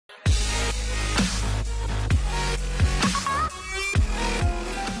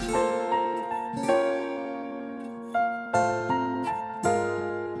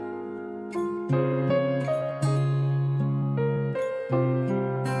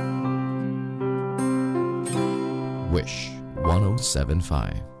Wish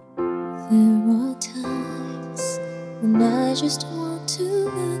 107.5. There are times when I just want to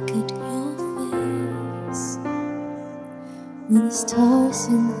look at your face, with the stars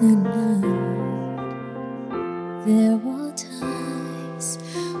in the night. There are times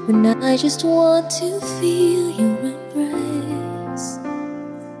when I just want to feel your embrace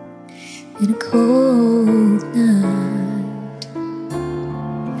in a cold night.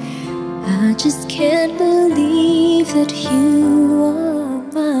 I just can't believe that you are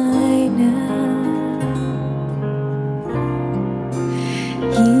mine now.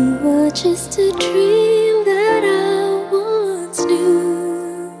 You were just a dream that I once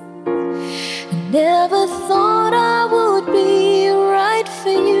knew. I never thought I would be right for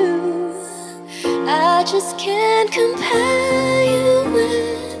you. I just can't compare you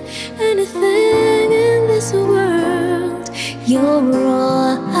with anything in this world. You're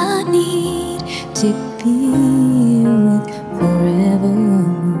all I need to be with forevermore.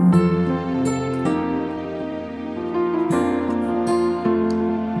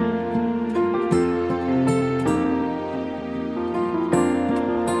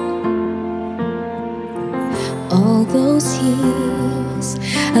 All those years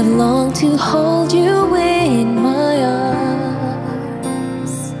I've longed to hold you in my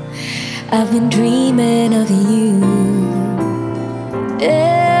arms. I've been dreaming of you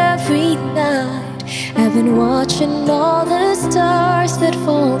every night. I've been watching all the stars that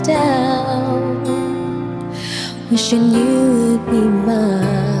fall down, wishing you would be mine.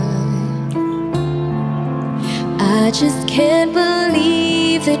 I just can't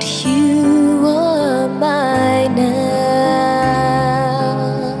believe that you are mine now.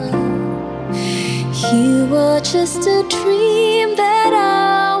 You were just a dream that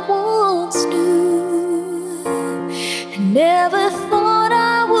I once knew. I never thought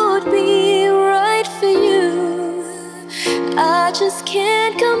I would be right for you. I just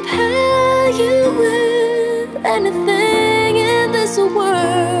can't compare you with anything in this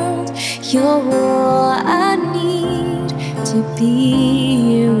world. You're all I need to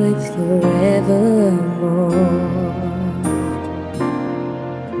be with forevermore.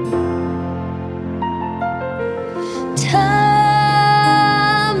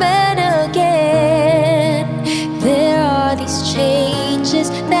 Time and again, there are these changes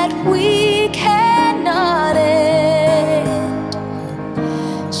that we cannot end.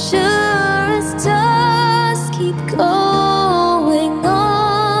 Sure as stars keep going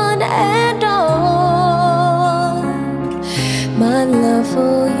on and on, my love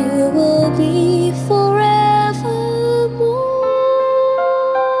for you will be forevermore.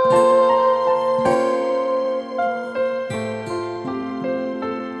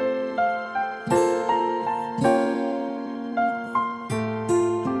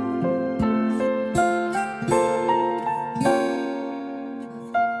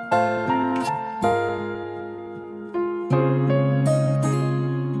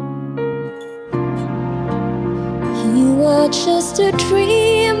 You were just a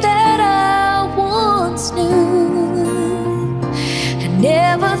dream that I once knew. I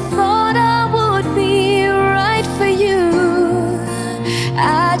never thought I would be right for you.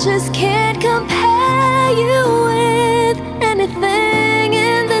 I just can't compare you with anything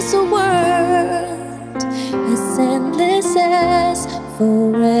in this world. As endless as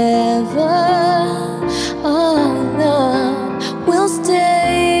forever, our love will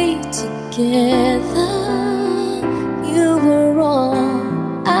stay together. You were all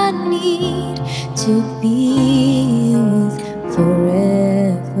I need to be with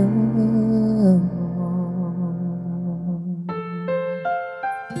forevermore.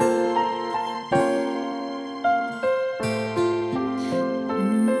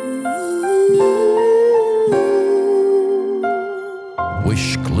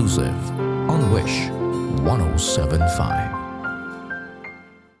 WISHclusive on Wish 107.5.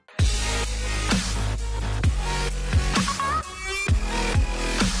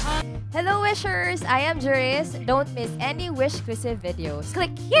 Hello Wishers! I am Juris. Don't miss any WISHclusive videos.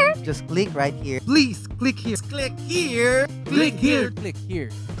 Click here! Just click right here. Please click here. Click here. Click here. Click here.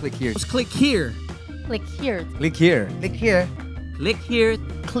 Click here. Just click here. Click here. Click here. Click here. Click here.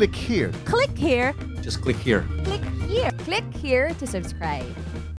 Click here. Click here. Just click here. Click here. Click here to subscribe.